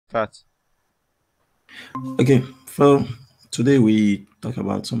Start. Okay, so today we talk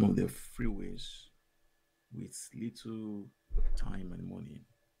about some of the free ways with little time and money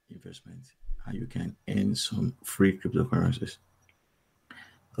investment, how you can earn some free cryptocurrencies.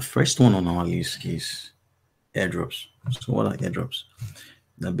 The first one on our list is airdrops. So, what are airdrops?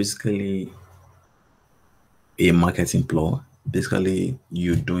 They're basically a marketing ploy. Basically,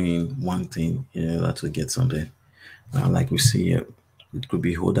 you doing one thing in order to get something. Like we see here, it could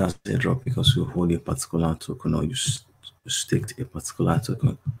be holders airdrop because you hold a particular token or you staked a particular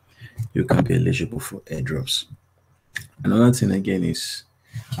token. You can be eligible for airdrops. Another thing again is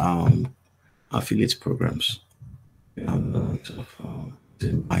um, affiliate programs. We have the likes of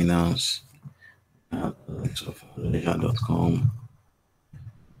Binance, the likes of leisure.com.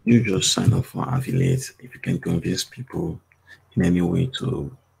 You just sign up for affiliate if you can convince people in any way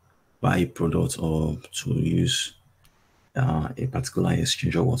to buy a product or to use a particular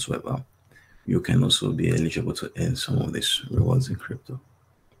exchange or whatsoever. You can also be eligible to earn some of these rewards in crypto.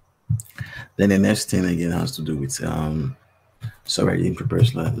 Then the next thing again has to do with sorry, in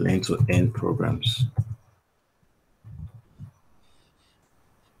preparation, learn to earn programs.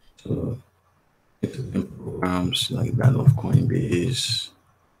 So programs like that of Coinbase,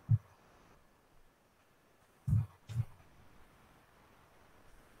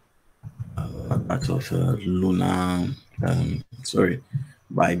 that of Luna, sorry,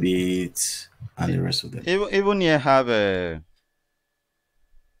 Bybit, and E- the rest of them. Even here have a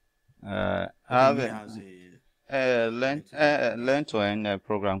Okay, Nia has a learn to earn programs. learn to earn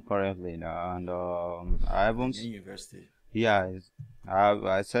program currently now, and I At the haven't. university. Yeah,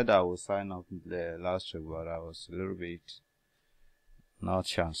 I said I would sign up the last week, but I was a little bit not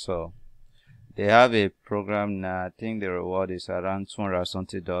sure. So they have a program now. I think the reward is around $200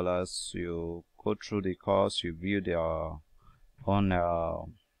 something. You go through the course, you build your own,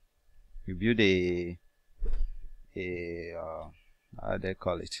 you build a how they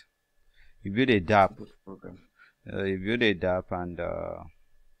call it? You build a DApp. Simple program. You build a DApp, and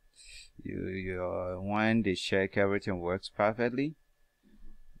when they check everything works perfectly,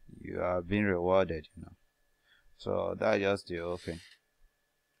 you are being rewarded. So that's just the whole thing.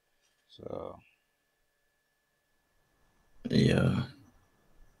 So Yeah.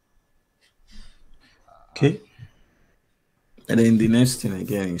 Okay. And then the next thing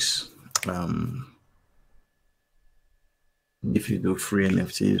again is um, if you do free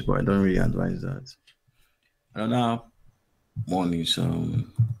NFTs, but I don't really advise that. Another one is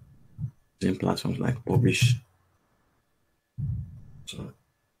in platforms like Publish. So,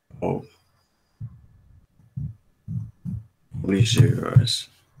 or Publish zeros.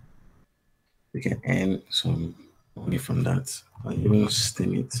 You can earn some money from that, or even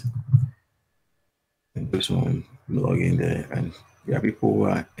steam it and do some log in there. And there are people who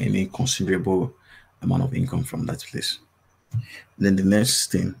are earning considerable amount of income from that place. Then the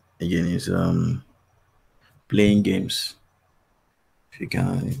next thing again is playing games. If you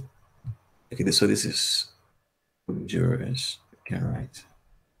can, okay, so this is zeros. You can write.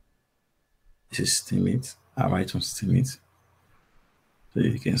 This is Steam it. I write on Steam it. So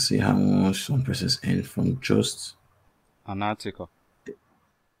you can see how much some persons earn from just an article.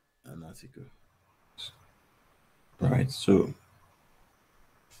 an article. Right. So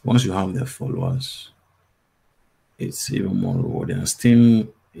once you have the followers, it's even more rewarding. And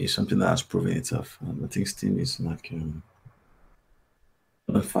Steam is something that has proven itself. I think Steam is like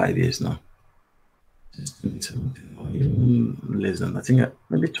 5 years now. Since 2017, or even less than I think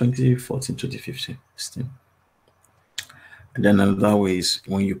maybe 2014, 2015. Steam. And then another way is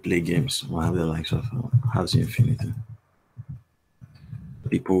when you play games, we have the likes of House Infinity.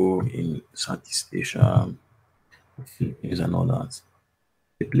 People in Southeast Asia, Philippines, and all that.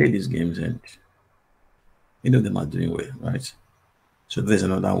 They play these games and them are doing well, right? So there's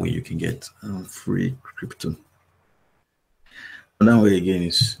another way you can get free crypto. Another way again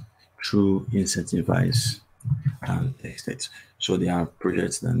is through incentivize and test. So there are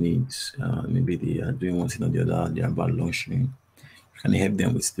projects that needs maybe they are doing one thing or the other. They are about launching. You can help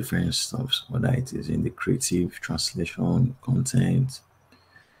them with different stuff, whether it is in the creative translation, content,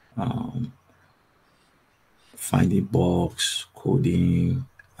 um, finding bugs, coding,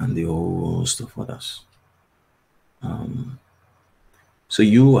 and the whole stuff others. So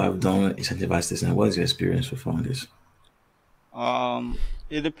you have done incentivized this, and what is your experience so far on this?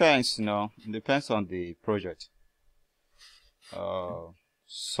 It depends. It depends on the project. Uh,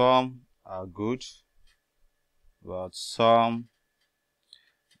 some are good, but some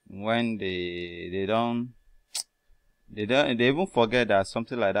when they even forget that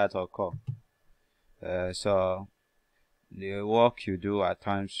something like that occur. So the work you do at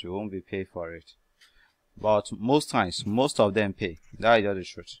times you won't be paid for it. But most times, most of them pay. That is just the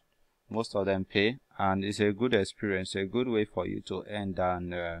truth. Most of them pay, and it's a good experience, a good way for you to end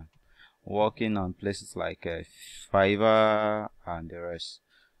than working on places like Fiverr and the rest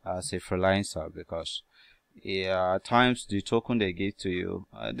as a freelancer, because yeah, at times the token they give to you,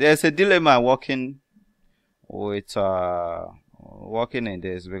 there's a dilemma with working in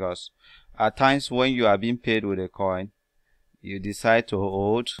this, because at times when you are being paid with a coin, you decide to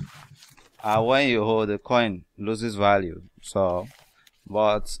hold, and when you hold, the coin loses value. So,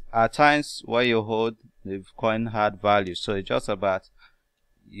 but at times when you hold, the coin had value. So it's just about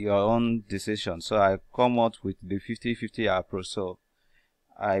your own decision. So I come out with the 50-50 approach. So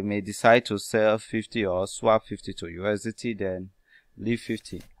I may decide to sell 50 or swap 50 to USDT, then leave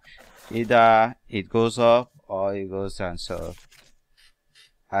 50. Either it goes up or it goes down. So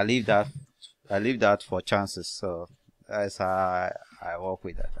I leave that for chances. So that's how I work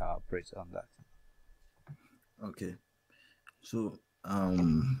with that. I operate on that. Okay. So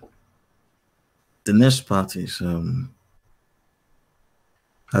the next part is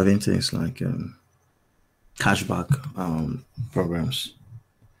having things like cashback programs.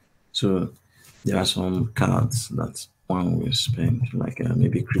 So there are some cards that one will spend, like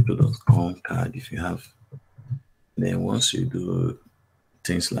maybe crypto.com card if you have. Then once you do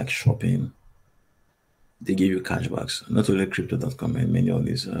things like shopping, they give you cashbacks. Not only crypto.com and many of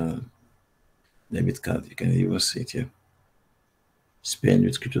these debit cards, you can even see it here. Spend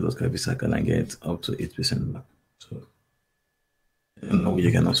with crypto.com Visa card and get up to 8% back. So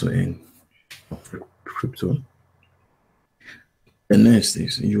you can also earn crypto. The next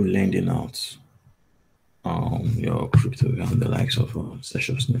is you lending out your crypto on the likes of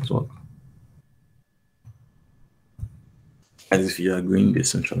Sessions Network. As if you are going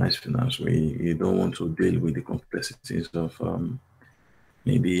decentralized finance, where you don't want to deal with the complexities of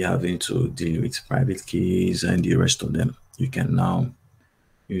maybe having to deal with private keys and the rest of them, you can now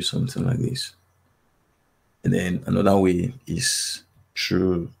use something like this. And then another way is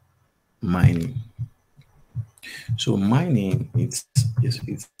through mining. So mining, it's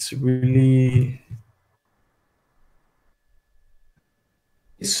really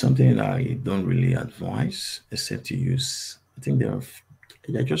it's something that I don't really advise, except to use. I think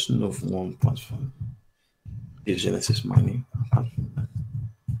I just know of one platform, the Genesis mining. Apart from that,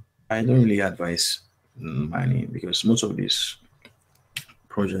 I don't really advise mining because most of these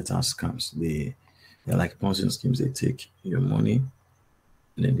projects are scams. They're like Ponzi schemes. They take your money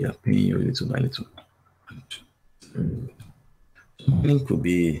and then they are paying you little by little. Mining could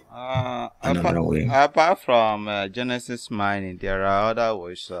be another way. Apart from Genesis mining, there are other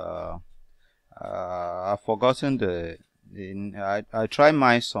ways. I've forgotten I try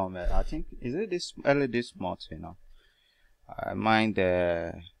mine some. I think is it this early this month. I mined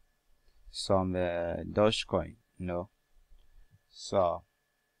some Dogecoin. So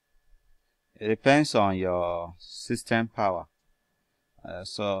it depends on your system power.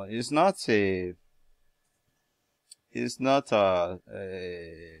 So it's not a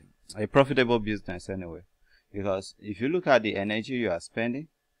profitable business anyway, because if you look at the energy you are spending,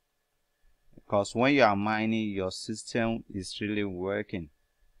 because when you are mining, your system is really working.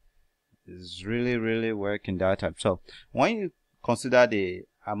 It's really, really working that time. So when you consider the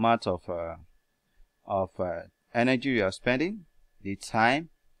amount of energy you are spending, the time,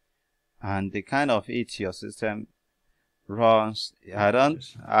 and the kind of heat your system runs, I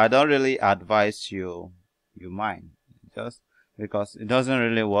don't really advise you mine, just because it doesn't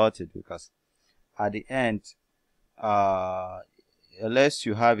really worth it, because at the end, uh unless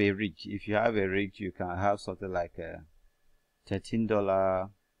you have a rig, if you have a rig, you can have something like $13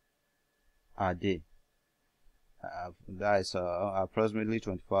 a day. That is approximately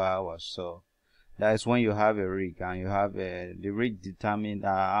 24 hours. So that is when you have a rig, and you have the rig determine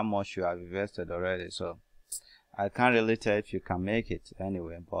how much you have invested already. So I can't really tell if you can make it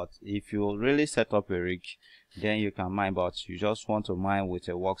anyway. But if you really set up a rig, then you can mine. But you just want to mine with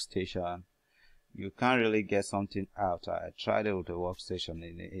a workstation, you can't really get something out. I tried it with a workstation.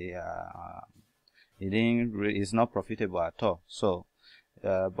 It's not profitable at all. So,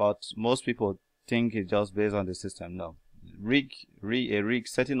 but most people think it's just based on the system. No,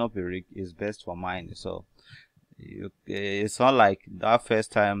 setting up a rig is best for mining. So, it's not like that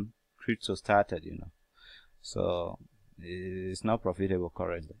first time crypto started. So, it's not profitable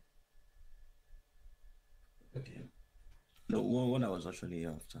currently. Okay. No, what I was actually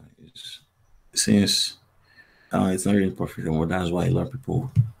after is since it's not really profitable, that's why a lot of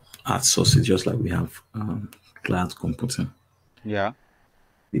people outsource it, just like we have cloud computing. Yeah.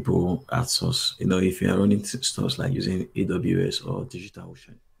 people outsource. If you're running stores like using AWS or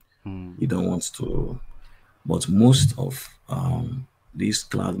DigitalOcean, Mm. you don't want to. But most of these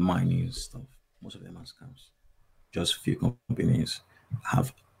cloud mining stuff, most of them are scams. Just few companies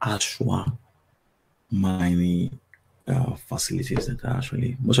have actual mining facilities that are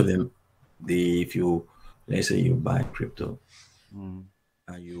actually, most of them, if you, let's say you buy crypto Mm.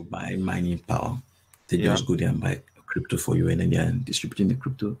 and you buy mining power, they Yeah. just go there and buy crypto for you, and then they are distributing the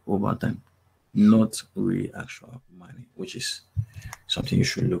crypto over time, not really actual mining, which is something you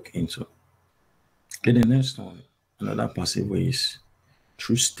should look into. Then the next one, another passive way is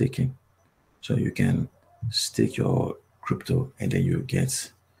through staking. So you can stake your crypto and then you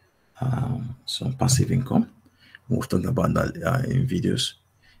get some passive income. We've talked about that in videos.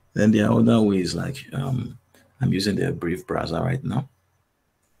 Then there are other ways like I'm using the Brave browser right now,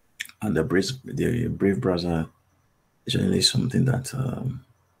 and the Brave browser is generally something that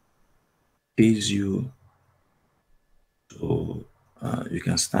pays you to you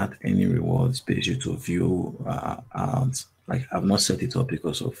can start any rewards, pays you to view ads. Like I've not set it up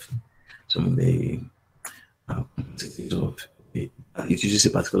because of some of the complexities of it. It uses a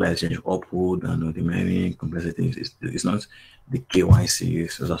particular exchange upload and the many complexities. It's not the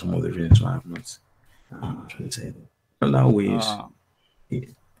KYC. Those are some of the reasons why I've not actually said it. Another way Uh,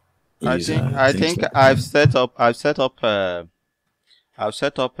 I is think I things think like I've set up Brave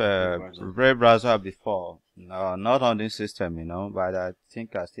a browser. Brave browser before. No, not on this system, but I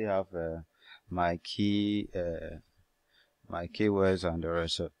think I still have my my keywords and the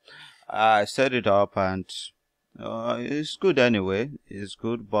rest. So I set it up and it's good anyway. It's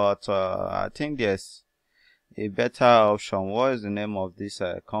good, but I think there's a better option. What is the name of this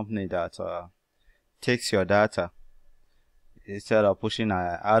company that takes your data instead of pushing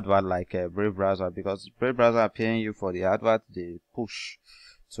an advert like a Brave browser? Because Brave browser are paying you for the advert they push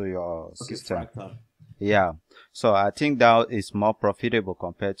to your Okay, system. Fractal. Yeah, so I think that is more profitable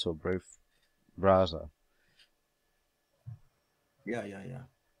compared to Brave browser. Yeah, yeah, yeah.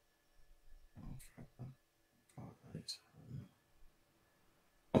 Fractal. Right.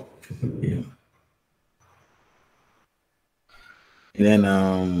 Yeah. And then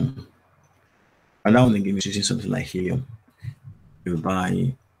another one again is using something like Helium. You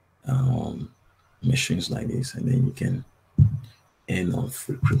buy um, machines like this, and then you can earn on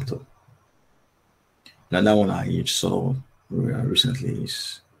free crypto. Another one I saw recently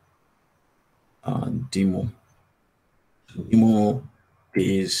is Demo. So Demo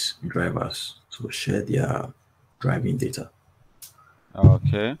pays drivers to share their driving data.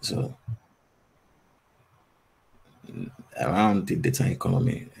 Okay. So around the data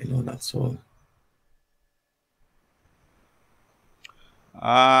economy, that. So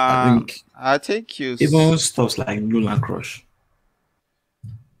I think I think even stuff like Lunar uh Crush,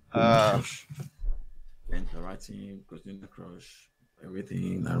 interacting, Lunar Crush,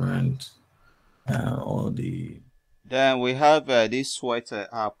 everything around all the. then we have this sweat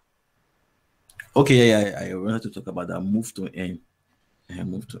app. Okay, yeah, yeah, I wanted to talk about that move to end,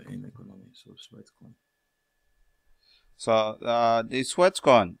 move to end economy. So Sweatcoin. So the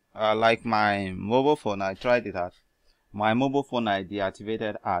sweatcon, like my mobile phone, I tried it out. My mobile phone, I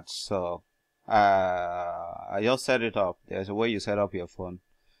deactivated ads. So I just set it up. There's a way you set up your phone.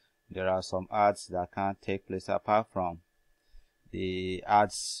 There are some ads that can't take place apart from the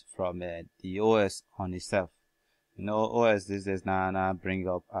ads from the OS on itself. OS these days now bring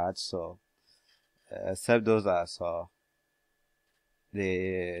up ads. So except those ads, so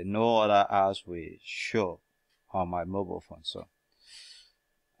the no other ads will show on my mobile phone. So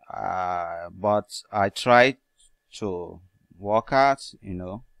but I tried to work out,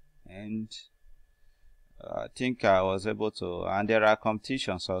 and I think I was able to. And there are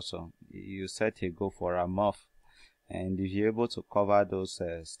competitions also. You set a goal for a month, and if you're able to cover those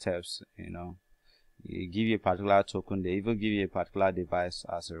steps, you give you a particular token. They even give you a particular device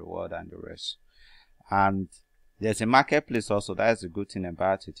as a reward and the rest. And there's a marketplace also. That's a good thing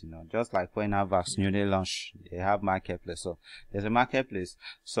about it, Just like when Avax newly launched, they have marketplace. So there's a marketplace.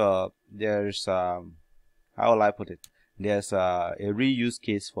 So there's how will I put it? There's a reuse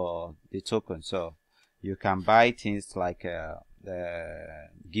case for the token. So you can buy things like the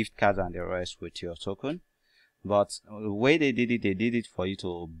gift cards and the rest with your token. But the way they did it for you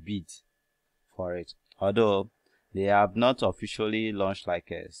to bid for it. Although they have not officially launched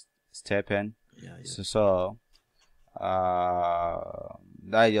like a stipend. Yeah, yeah. So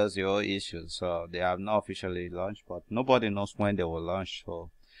that's just your issue. So they have not officially launched, but nobody knows when they will launch. So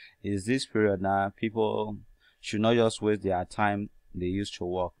is this period now? People should not just waste their time they used to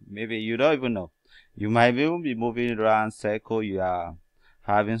work. Maybe you don't even know. You might even be moving around circle. You are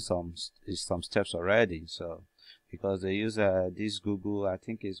having some steps already. So because they use this Google, I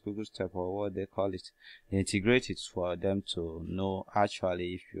think it's Google Step or what they call it, they integrate it for them to know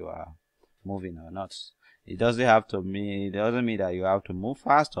actually if you are moving or not. It doesn't mean that you have to move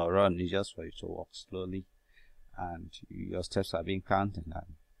fast or run. It's just for you to walk slowly, and your steps are being counted,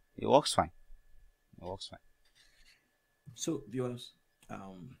 and it works fine. It works fine. So, viewers,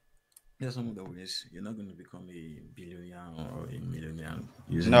 there's some of the ways you're not going to become a billionaire or a millionaire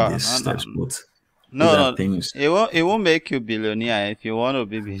using No, these no, no, steps, but these no, are no. things. It won't make you billionaire. If you want to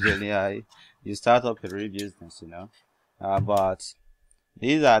be billionaire, you start up a real business, but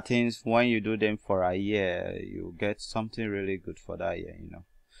these are things when you do them for a year, you get something really good for that year.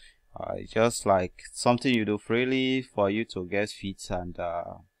 It's just like something you do freely for you to get fit, and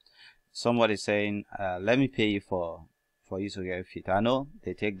somebody saying, "Let me pay you for you to get fit." I know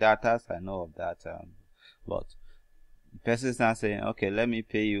they take data, I know of that, but the person is not saying, "Okay, let me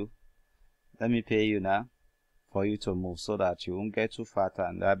pay you now for you to move so that you won't get too fat."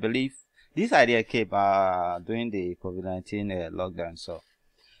 And I believe this idea came during the COVID-19 lockdown, so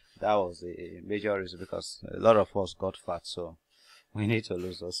that was a major reason because a lot of us got fat, so we need to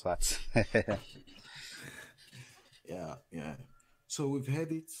lose those fats. Yeah, yeah. So we've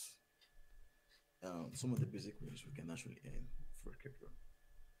heard it. Some of the basic ways we can actually earn for crypto.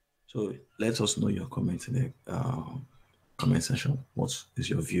 So let us know your comment in the comment section. What is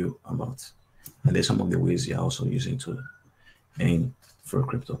your view about? And there's some of the ways you're also using to earn for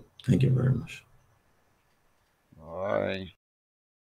crypto. Thank you very much. All right.